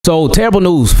So terrible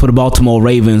news for the Baltimore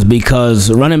Ravens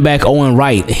because running back Owen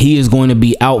Wright, he is going to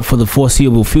be out for the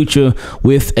foreseeable future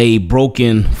with a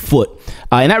broken foot.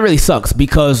 And that really sucks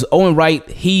because Owen Wright,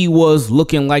 he was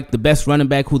looking like the best running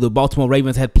back who the Baltimore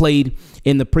Ravens had played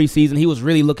in the preseason. He was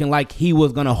really looking like he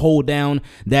was going to hold down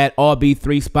that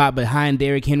RB3 spot behind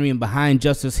Derrick Henry and behind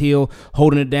Justice Hill,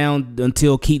 holding it down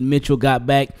until Keaton Mitchell got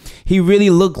back. He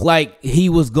really looked like he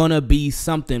was going to be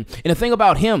something. And the thing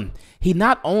about him, he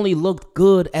not only looked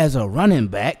good as a running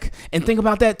back, and think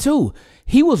about that too,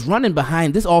 he was running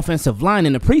behind this offensive line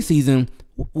in the preseason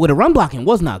where the run blocking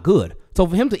was not good. So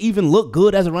for him to even look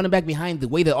good as a running back behind the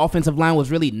way the offensive line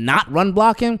was really not run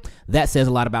blocking, that says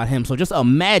a lot about him. So just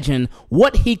imagine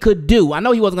what he could do. I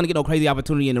know he wasn't going to get no crazy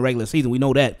opportunity in the regular season. We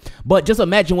know that. But just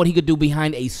imagine what he could do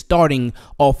behind a starting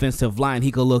offensive line.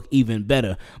 He could look even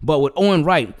better. But with Owen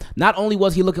Wright, not only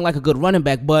was he looking like a good running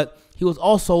back, but he was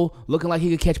also looking like he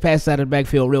could catch passes out of the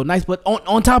backfield real nice. But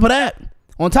on top of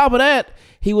that,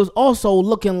 he was also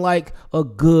looking like a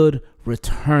good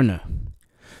returner.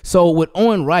 So with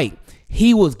Owen Wright,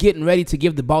 he was getting ready to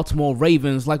give the Baltimore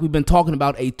Ravens, like we've been talking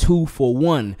about, a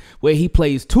 2-for-1, where he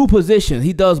plays two positions.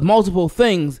 He does multiple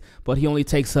things, but he only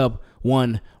takes up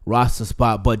one roster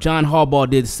spot. But John Harbaugh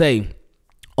did say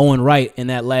Owen Wright in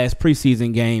that last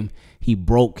preseason game, he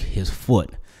broke his foot.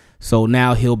 So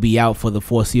now he'll be out for the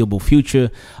foreseeable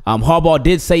future. Harbaugh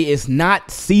did say it's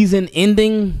not season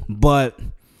ending, but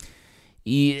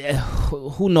yeah,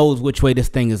 who knows which way this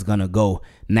thing is going to go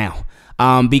now.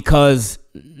 Because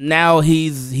now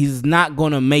he's not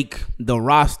going to make the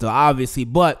roster, obviously,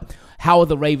 but how are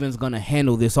the Ravens going to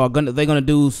handle this? They're going to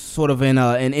do sort of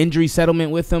an injury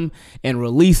settlement with him and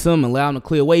release him, allow him to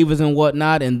clear waivers and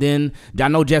whatnot. And then I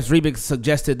know Jeff Zrebiec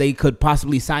suggested they could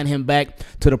possibly sign him back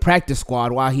to the practice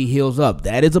squad while he heals up.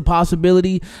 That is a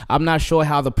possibility. I'm not sure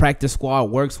how the practice squad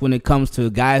works when it comes to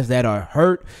guys that are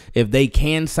hurt, if they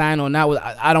can sign or not.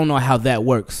 I don't know how that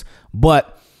works,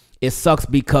 but it sucks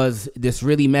because this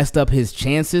really messed up his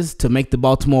chances to make the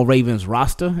Baltimore Ravens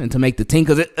roster and to make the team.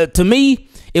 Because to me,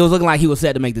 it was looking like he was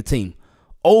set to make the team.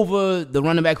 Over the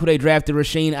running back who they drafted,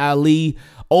 Rasheen Ali,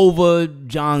 over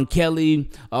John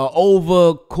Kelly,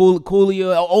 over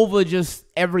Coolio, over just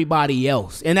everybody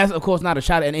else. And that's, of course, not a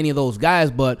shot at any of those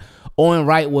guys, but Owen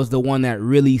Wright was the one that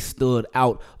really stood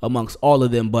out amongst all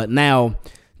of them. But now,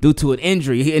 due to an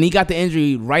injury, and he got the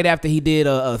injury right after he did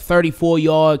a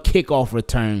 34-yard kickoff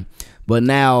return. But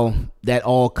now that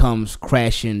all comes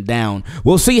crashing down.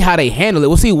 We'll see how they handle it.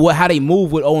 We'll see how they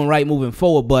move with Owen Wright moving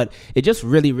forward. But it just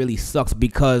really, really sucks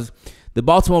because the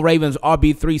Baltimore Ravens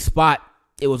RB3 spot,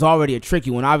 it was already a tricky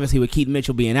one. Obviously, with Keaton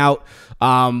Mitchell being out,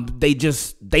 they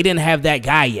didn't have that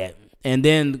guy yet. And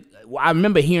then I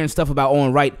remember hearing stuff about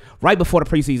Owen Wright right before the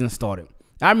preseason started.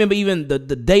 I remember even the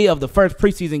day of the first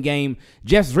preseason game,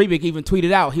 Jeff Zrebiec even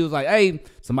tweeted out. He was like, hey,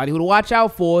 somebody who to watch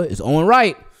out for is Owen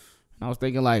Wright. And I was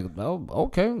thinking like, oh,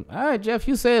 okay. All right, Jeff,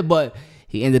 you said. But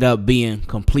he ended up being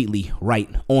completely right,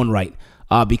 on right,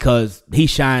 because he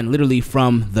shined literally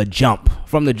from the jump.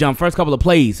 First couple of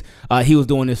plays, he was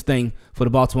doing this thing for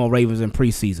the Baltimore Ravens in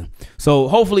preseason. So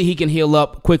hopefully he can heal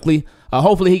up quickly.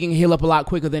 Hopefully he can heal up a lot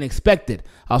quicker than expected.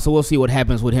 So we'll see what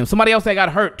happens with him. Somebody else that got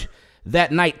hurt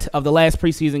that night of the last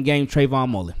preseason game, Trayvon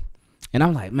Mullen. And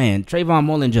I'm like, man, Trayvon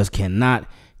Mullen just cannot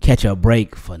catch a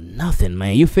break for nothing,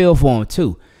 man. You feel for him,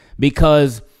 too,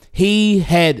 because he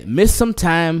had missed some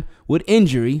time with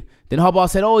injury. Then Harbaugh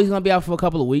said, oh, he's going to be out for a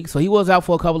couple of weeks. So he was out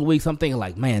for a couple of weeks. I'm thinking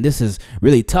like, man, this is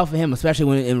really tough for him, especially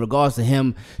when in regards to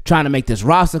him trying to make this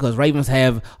roster, because Ravens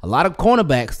have a lot of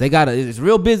cornerbacks. It's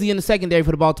real busy in the secondary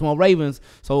for the Baltimore Ravens.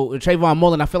 So Trayvon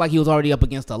Mullen, I feel like he was already up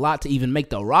against a lot to even make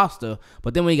the roster.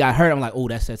 But then when he got hurt, I'm like, oh,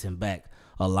 that sets him back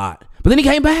a lot. But then he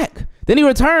came back. Then he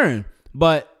returned.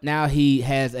 But now he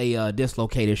has a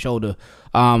dislocated shoulder.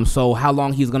 So how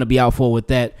long he's going to be out for with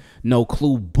that, no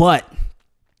clue. But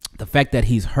the fact that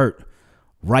he's hurt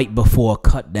right before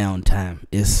cut down time,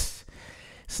 it's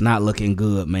not looking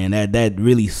good, man. That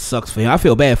really sucks for him. I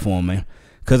feel bad for him, man.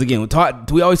 Because, again,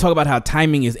 we always talk about how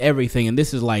timing is everything, and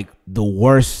this is like the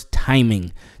worst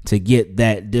timing to get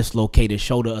that dislocated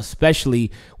shoulder,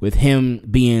 especially with him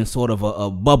being sort of a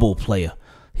bubble player.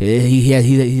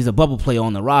 He's a bubble player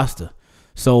on the roster,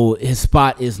 so his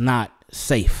spot is not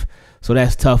safe. So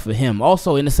that's tough for him.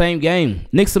 Also, in the same game,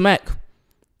 Nick Samac,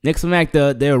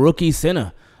 their rookie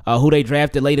center, who they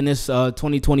drafted late in this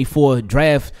 2024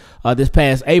 draft this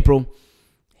past April,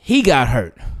 he got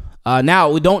hurt. Now,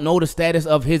 we don't know the status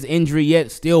of his injury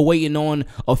yet. Still waiting on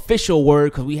official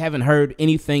word because we haven't heard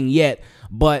anything yet.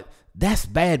 But that's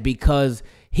bad because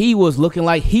he was looking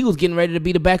like he was getting ready to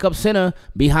be the backup center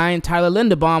behind Tyler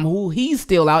Linderbaum, who he's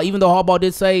still out, even though Harbaugh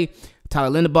did say Tyler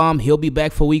Linderbaum, he'll be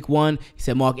back for week 1. He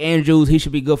said Mark Andrews, he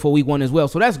should be good for week 1 as well.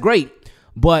 So that's great.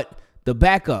 But the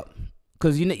backup,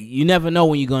 because you never know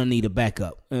when you're going to need a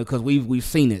backup, because we've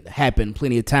seen it happen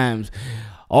plenty of times,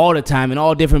 all the time, in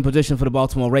all different positions for the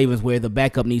Baltimore Ravens, where the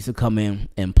backup needs to come in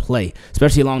and play,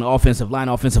 especially along the offensive line.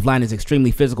 Offensive line is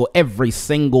extremely physical. Every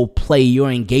single play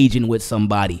you're engaging with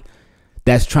somebody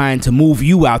that's trying to move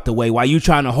you out the way while you're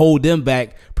trying to hold them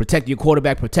back, protect your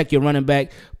quarterback, protect your running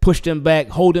back, push them back,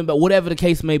 hold them back, whatever the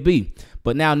case may be.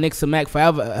 But now Nick Samac,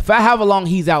 however long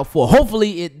he's out for,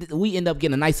 hopefully we end up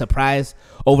getting a nice surprise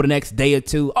over the next day or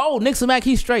two. Oh, Nick Samac,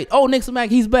 he's straight. Oh, Nick Samac,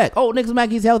 he's back. Oh, Nick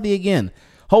Samac, he's healthy again.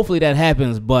 Hopefully that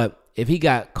happens, but if he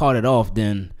got carted off,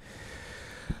 then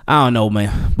I don't know,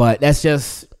 man. But that's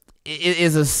just, it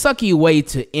is a sucky way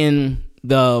to end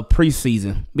the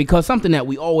preseason, because something that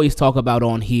we always talk about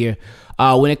on here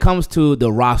when it comes to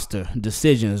the roster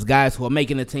decisions, guys who are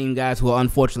making the team, guys who are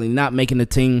unfortunately not making the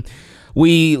team,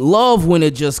 we love when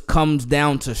it just comes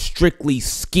down to strictly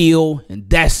skill and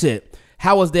that's it.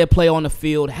 How was their play on the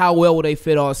field? How well will they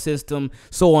fit our system?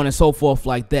 So on and so forth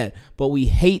like that. But we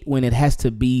hate when it has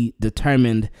to be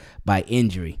determined by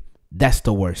injury. That's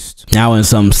the worst. Now in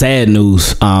some sad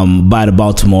news by the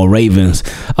Baltimore Ravens,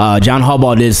 John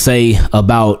Harbaugh did say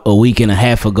about a week and a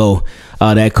half ago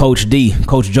that Coach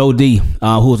Joe D,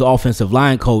 who was the offensive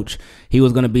line coach, he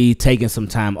was going to be taking some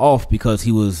time off because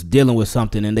he was dealing with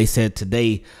something. And they said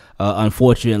today,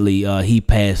 unfortunately, he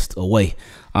passed away.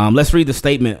 Let's read the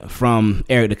statement from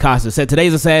Eric DeCosta. It said,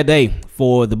 "Today's a sad day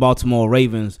for the Baltimore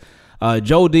Ravens.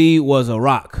 Joe D was a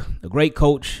rock, a great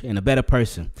coach, and a better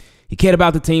person. He cared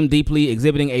about the team deeply,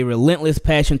 exhibiting a relentless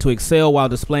passion to excel while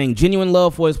displaying genuine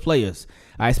love for his players.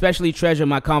 I especially treasure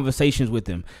my conversations with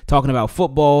him, talking about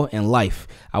football and life.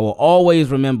 I will always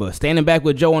remember standing back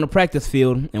with Joe on the practice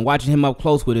field and watching him up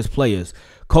close with his players.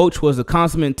 Coach was a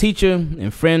consummate teacher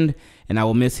and friend, and I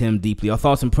will miss him deeply. Our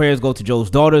thoughts and prayers go to Joe's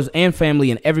daughters and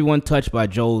family and everyone touched by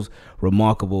Joe's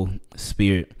remarkable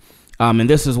spirit." And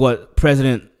this is what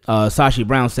President Sashi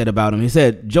Brown said about him. He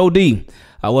said, "Joe D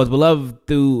was beloved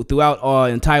throughout our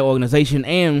entire organization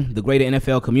and the greater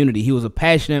NFL community. He was a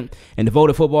passionate and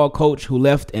devoted football coach who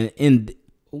left an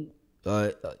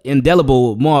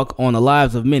indelible mark on the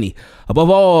lives of many.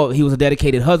 Above all, he was a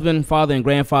dedicated husband, father, and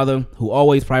grandfather who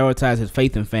always prioritized his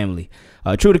faith and family.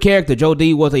 True to character, Joe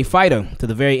D was a fighter to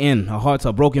the very end. Our hearts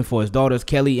are broken for his daughters,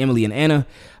 Kelly, Emily, and Anna,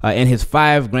 and his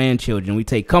 5 grandchildren. We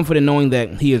take comfort in knowing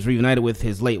that he is reunited with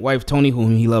his late wife, Tony,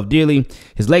 whom he loved dearly.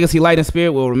 His legacy, light, and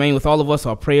spirit will remain with all of us.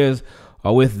 Our prayers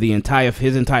are with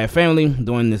his entire family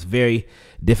during this very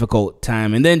difficult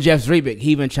time." And then Jeff Zrebiec,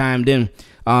 he even chimed in.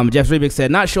 Jeff Zrebiec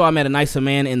said, "Not sure I met a nicer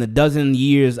man in the dozen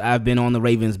years I've been on the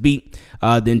Ravens beat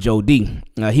than Joe D.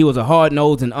 He was a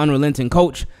hard-nosed and unrelenting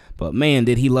coach, but man,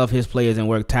 did he love his players and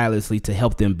work tirelessly to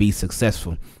help them be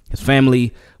successful. His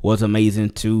family was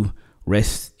amazing too.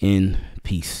 Rest in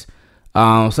peace."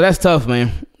 So that's tough,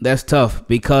 man. That's tough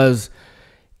because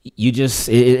it's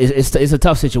a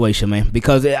tough situation, man,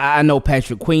 because I know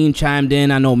Patrick Queen chimed in.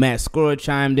 I know Matt Skura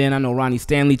chimed in. I know Ronnie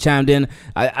Stanley chimed in.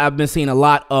 I've been seeing a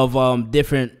lot of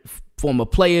different former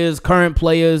players, current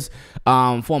players,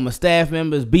 former staff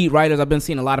members, beat writers. I've been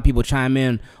seeing a lot of people chime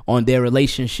in on their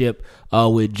relationship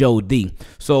with Joe D.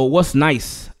 So what's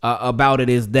nice about it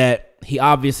is that he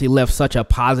obviously left such a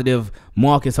positive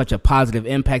mark and such a positive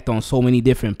impact on so many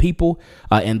different people,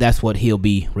 and that's what he'll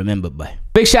be remembered by.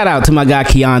 Big shout out to my guy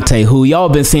Keontae, who y'all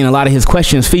been seeing a lot of his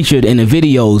questions featured in the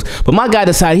videos, but my guy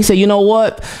decided, he said, you know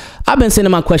what? I've been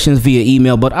sending my questions via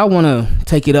email, but I want to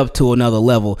take it up to another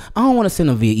level. I don't want to send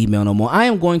them via email no more. I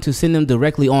am going to send them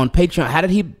directly on Patreon. How did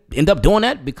he end up doing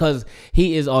that? Because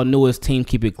he is our newest Team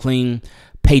Keep It Clean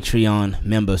Patreon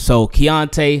member. So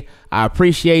Keontae, I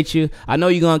appreciate you. I know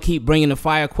you're going to keep bringing the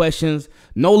fire questions.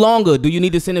 No longer do you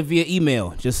need to send it via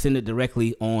email. Just send it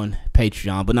directly on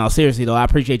Patreon. But no, seriously though, I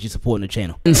appreciate you supporting the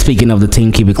channel. And speaking of the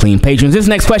Team Keep It Clean patrons, this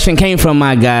next question came from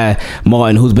my guy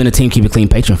Martin, who's been a Team Keep It Clean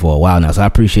patron for a while now, so I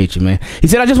appreciate you, man. He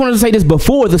said, "I just wanted to say this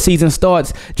before the season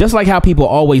starts. Just like how people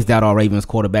always doubt our Ravens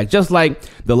quarterback, just like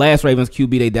the last Ravens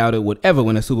QB they doubted would ever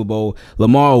win a Super Bowl,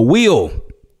 Lamar will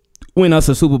win us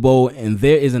a Super Bowl, and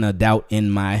there isn't a doubt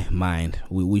in my mind."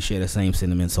 We share the same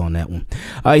sentiments on that one.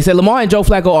 He said, "Lamar and Joe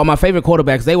Flacco are my favorite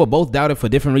quarterbacks. They were both doubted for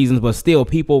different reasons, but still,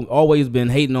 people always been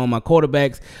hating on my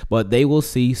quarterbacks, but they will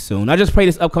see soon. I just pray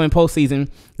this upcoming postseason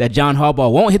that John Harbaugh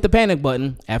won't hit the panic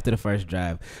button after the first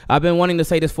drive. I've been wanting to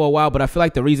say this for a while, but I feel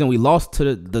like the reason we lost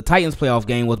to the Titans playoff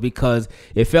game was because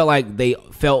it felt like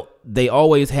they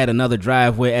always had another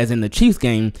drive, whereas in the Chiefs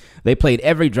game, they played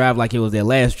every drive like it was their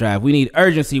last drive. We need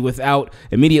urgency without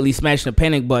immediately smashing the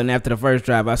panic button after the first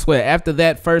drive. I swear, after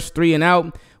that first 3 and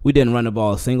out, We didn't run the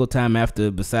ball a single time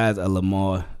after, besides a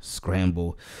Lamar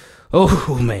scramble.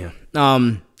 Oh man.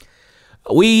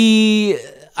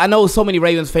 I know so many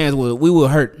Ravens fans we were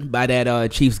hurt by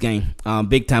that Chiefs game,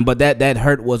 big time. But that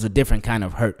hurt was a different kind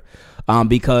of hurt,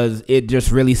 because it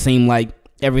just really seemed like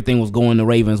everything was going the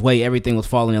Ravens' way. Everything was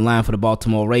falling in line for the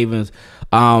Baltimore Ravens.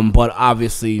 But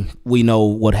obviously, we know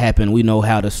what happened. We know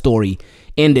how the story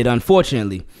ended,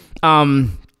 unfortunately.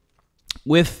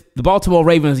 With the Baltimore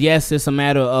Ravens, yes, it's a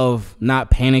matter of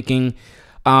not panicking.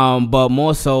 But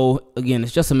more so, again,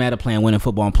 it's just a matter of playing winning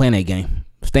football and playing that game.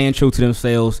 Staying true to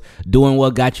themselves, doing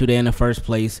what got you there in the first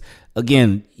place.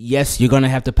 Again, yes, you're going to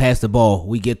have to pass the ball.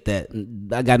 We get that.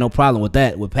 I got no problem with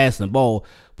that, with passing the ball.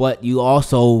 But you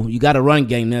got a run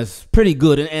game that's pretty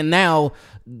good. And now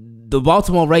the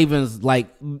Baltimore Ravens,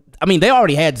 they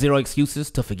already had zero excuses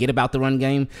to forget about the run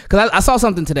game. Because I saw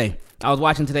something today. I was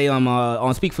watching today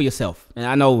on Speak for Yourself. And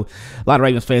I know a lot of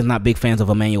Ravens fans not big fans of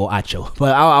Emmanuel Acho.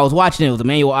 But I was watching it. It was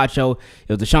Emmanuel Acho.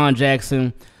 It was Deshaun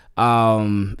Jackson.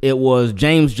 It was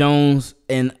James Jones,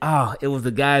 and it was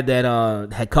the guy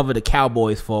that had covered the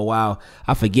Cowboys for a while.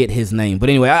 I forget his name, but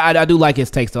anyway, I do like his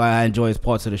takes, so I enjoy his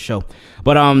parts of the show.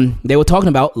 But they were talking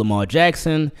about Lamar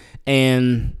Jackson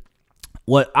and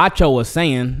what Acho was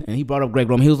saying, and he brought up Greg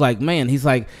Roman. He was like, man,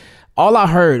 all I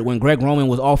heard when Greg Roman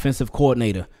was offensive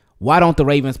coordinator, why don't the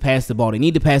Ravens pass the ball? They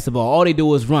need to pass the ball. All they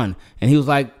do is run. And he was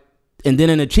like, and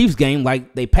then in the Chiefs game,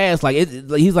 they passed,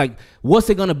 he's like, what's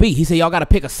it going to be? He said, y'all got to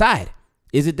pick a side.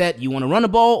 Is it that you want to run the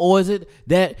ball, or is it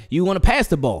that you want to pass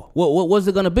the ball? What's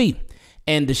it going to be?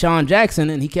 And Deshaun Jackson,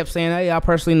 and he kept saying, hey, I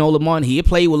personally know Lamar, and he had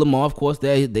played with Lamar, of course.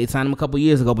 They signed him a couple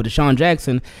years ago. But Deshaun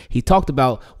Jackson, he talked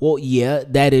about, well, yeah,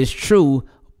 that is true.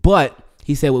 But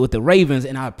he said with the Ravens,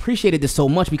 and I appreciated this so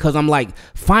much because I'm like,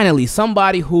 finally,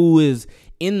 somebody who is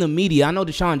in the media. I know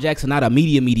Deshaun Jackson, not a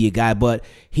media guy, but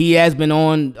he has been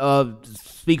on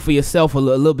Speak for Yourself a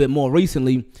little bit more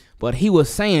recently. But he was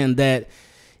saying that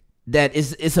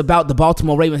it's about the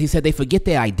Baltimore Ravens. He said they forget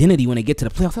their identity when they get to the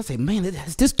playoffs. I say, man,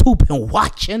 has this dude been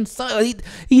watching? So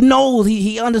he knows,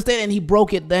 he understands, and he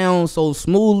broke it down so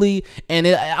smoothly. And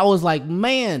I was like,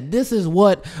 man, this is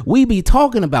what we be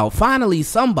talking about. Finally,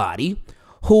 somebody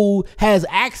who has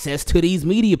access to these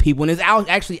media people and is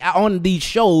actually on these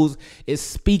shows is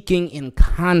speaking in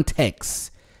context.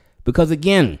 Because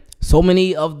again, so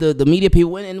many of the media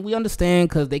people, and we understand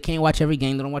because they can't watch every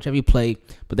game, they don't watch every play,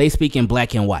 but they speak in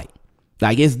black and white.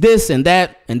 Like it's this and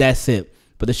that, and that's it.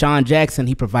 But Deshaun Jackson,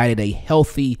 he provided a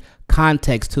healthy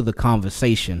context to the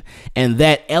conversation, and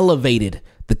that elevated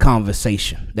the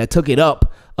conversation. That took it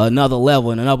up another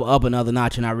level and up another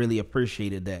notch, and I really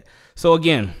appreciated that. So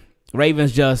again,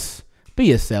 Ravens, just be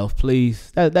yourself,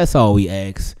 please. That's all we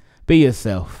ask. Be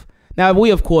yourself. Now,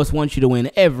 we, of course, want you to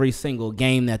win every single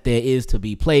game that there is to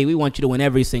be played. We want you to win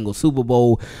every single Super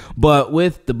Bowl. But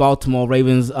with the Baltimore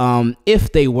Ravens,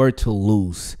 if they were to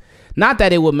lose, not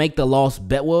that it would make the loss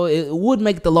better. Well, it would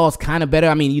make the loss kind of better.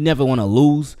 I mean, you never want to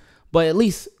lose. But at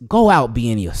least go out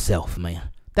being yourself, man.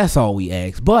 That's all we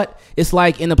ask. But it's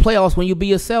like in the playoffs, when you be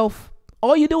yourself,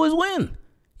 all you do is win.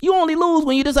 You only lose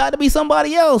when you decide to be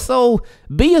somebody else. So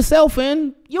be yourself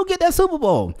and you'll get that Super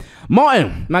Bowl.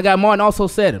 Martin, my guy Martin also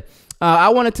said, I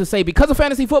wanted to say, because of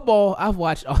fantasy football, I've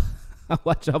watched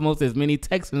almost as many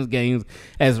Texans games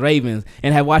as Ravens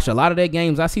and have watched a lot of their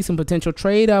games. I see some potential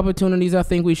trade opportunities I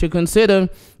think we should consider.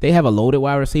 They have a loaded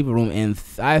wide receiver room, and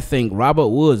I think Robert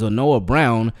Woods or Noah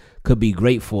Brown could be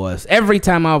great for us. Every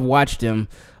time I've watched them,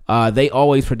 they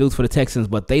always produce for the Texans,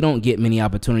 but they don't get many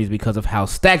opportunities because of how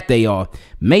stacked they are.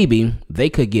 Maybe they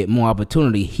could get more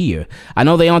opportunity here. I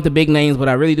know they aren't the big names, but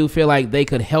I really do feel like they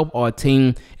could help our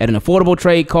team at an affordable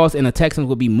trade cost, and the Texans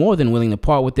would be more than willing to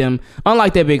part with them,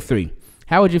 unlike their big three.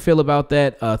 How would you feel about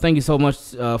that? Thank you so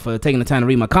much for taking the time to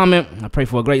read my comment. I pray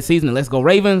for a great season, and let's go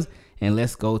Ravens, and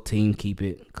let's go team. Keep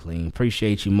it clean.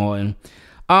 Appreciate you, Martin.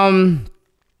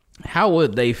 How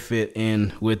would they fit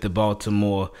in with the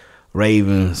Baltimore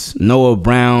Ravens? Noah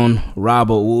Brown,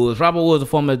 Robert Woods. Robert Woods,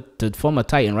 the former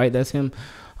Titan, right? That's him.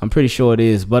 I'm pretty sure it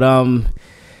is. But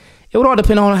it would all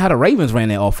depend on how the Ravens ran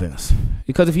their offense.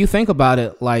 Because if you think about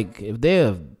it, like if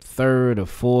they're third or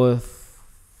fourth,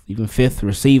 even fifth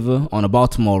receiver on the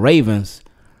Baltimore Ravens,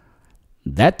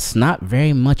 that's not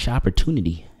very much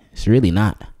opportunity. It's really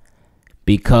not.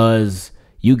 Because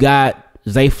you got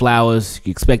Zay Flowers,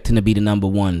 you expect him to be the number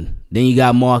one. Then you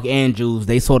got Mark Andrews.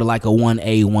 They sort of like a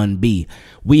 1A, 1B.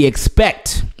 We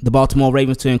expect the Baltimore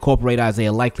Ravens to incorporate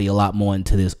Isaiah Likely a lot more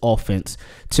into this offense,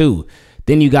 too.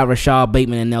 Then you got Rashad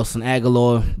Bateman and Nelson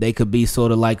Aguilar. They could be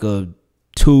sort of like a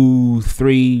 2,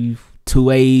 3,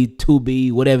 2A,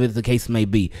 2B, whatever the case may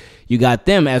be. You got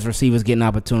them as receivers getting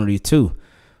opportunity, too.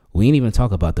 We ain't even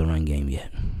talk about the run game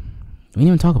yet. We ain't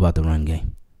even talk about the run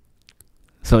game.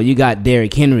 So you got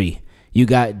Derrick Henry. You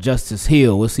got Justice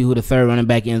Hill. We'll see who the third running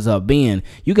back ends up being.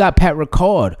 You got Pat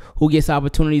Ricard, who gets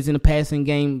opportunities in the passing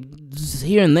game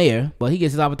here and there, but he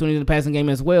gets his opportunities in the passing game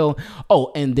as well.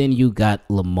 Oh, and then you got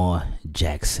Lamar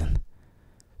Jackson.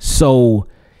 So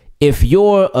if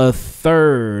you're a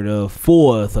third, a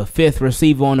fourth, a fifth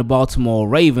receiver on the Baltimore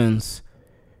Ravens,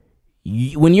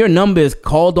 when your number is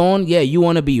called on, yeah, you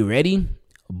want to be ready,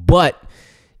 but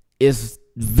it's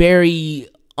very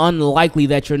unlikely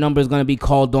that your number is going to be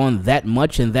called on that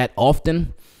much and that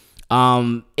often.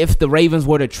 If the Ravens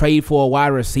were to trade for a wide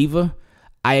receiver,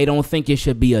 I don't think it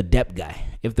should be a depth guy.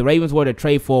 If the Ravens were to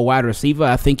trade for a wide receiver,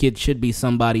 I think it should be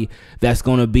somebody that's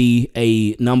going to be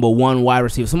a number one wide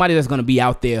receiver, somebody that's going to be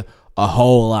out there a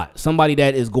whole lot, somebody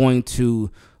that is going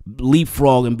to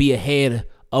leapfrog and be ahead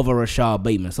of a Rashad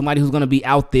Bateman, somebody who's going to be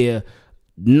out there,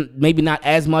 maybe not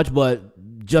as much, but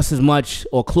just as much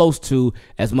or close to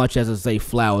as much as a Zay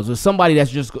Flowers, or somebody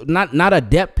that's just not a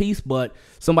depth piece, but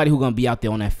somebody who's going to be out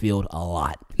there on that field a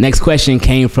lot. Next question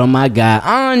came from my guy,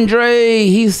 Andre.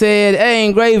 He said,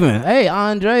 hey, Ingraven, hey,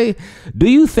 Andre, do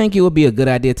you think it would be a good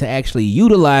idea to actually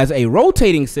utilize a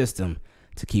rotating system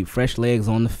to keep fresh legs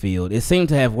on the field? It seemed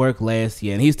to have worked last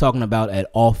year, and he's talking about an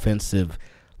offensive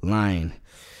line.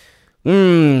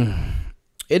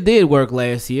 It did work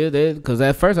last year because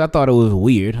at first I thought it was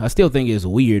weird. I still think it's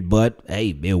weird, but hey,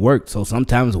 it worked. So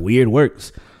sometimes weird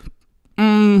works.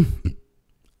 I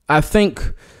think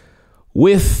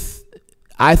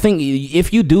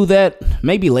if you do that,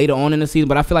 maybe later on in the season,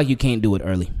 but I feel like you can't do it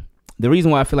early. The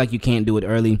reason why I feel like you can't do it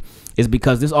early is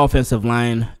because this offensive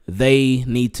line, they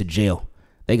need to gel.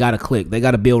 They got to click. They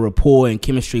got to build rapport and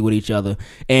chemistry with each other.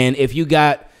 And if you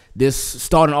got this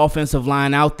starting offensive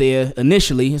line out there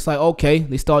initially, it's like, okay,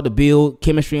 they start to build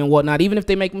chemistry and whatnot, even if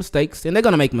they make mistakes, and they're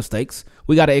going to make mistakes.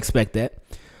 We got to expect that.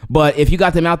 But if you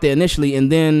got them out there initially and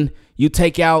then you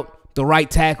take out the right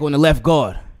tackle and the left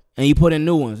guard and you put in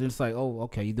new ones, it's like, oh,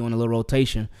 okay, you're doing a little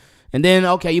rotation. And then,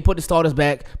 okay, you put the starters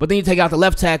back, but then you take out the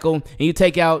left tackle and you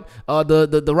take out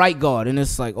the right guard, and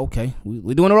it's like, okay,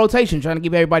 we're doing a rotation, trying to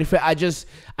keep everybody fair.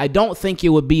 I don't think it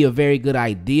would be a very good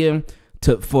idea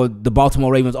for the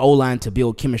Baltimore Ravens O-line to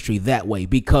build chemistry that way,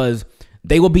 because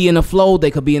they will be in the flow,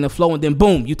 and then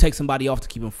boom, you take somebody off to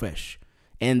keep them fresh.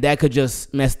 And that could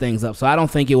just mess things up. So I don't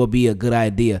think it would be a good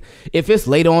idea. If it's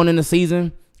later on in the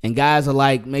season and guys are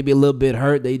like maybe a little bit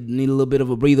hurt, they need a little bit of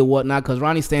a breather, whatnot, because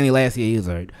Ronnie Stanley last year, he was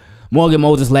hurt. Morgan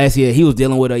Moses last year, he was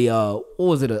dealing with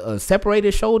a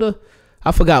separated shoulder?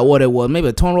 I forgot what it was. Maybe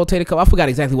a torn rotator cuff. I forgot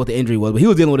exactly what the injury was, but he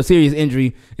was dealing with a serious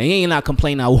injury, and he ain't not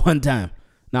complaining not one time.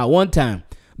 Not one time.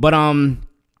 But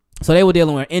so they were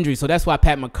dealing with injury. So that's why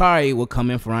Pat McCarry will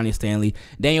come in for Ronnie Stanley.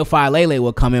 Daniel Failele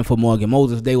will come in for Morgan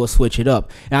Moses. They will switch it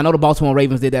up. And I know the Baltimore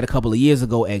Ravens did that a couple of years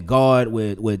ago at guard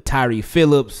with Tyree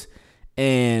Phillips.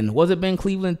 And was it Ben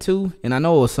Cleveland too? And I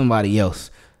know it was somebody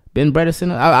else. Ben Bredesen?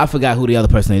 I forgot who the other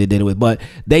person they did it with. But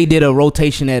they did a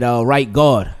rotation at right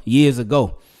guard years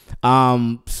ago.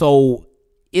 So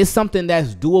it's something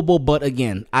that's doable. But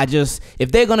again,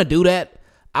 if they're going to do that,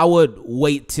 I would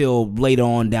wait till later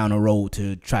on down the road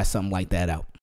to try something like that out.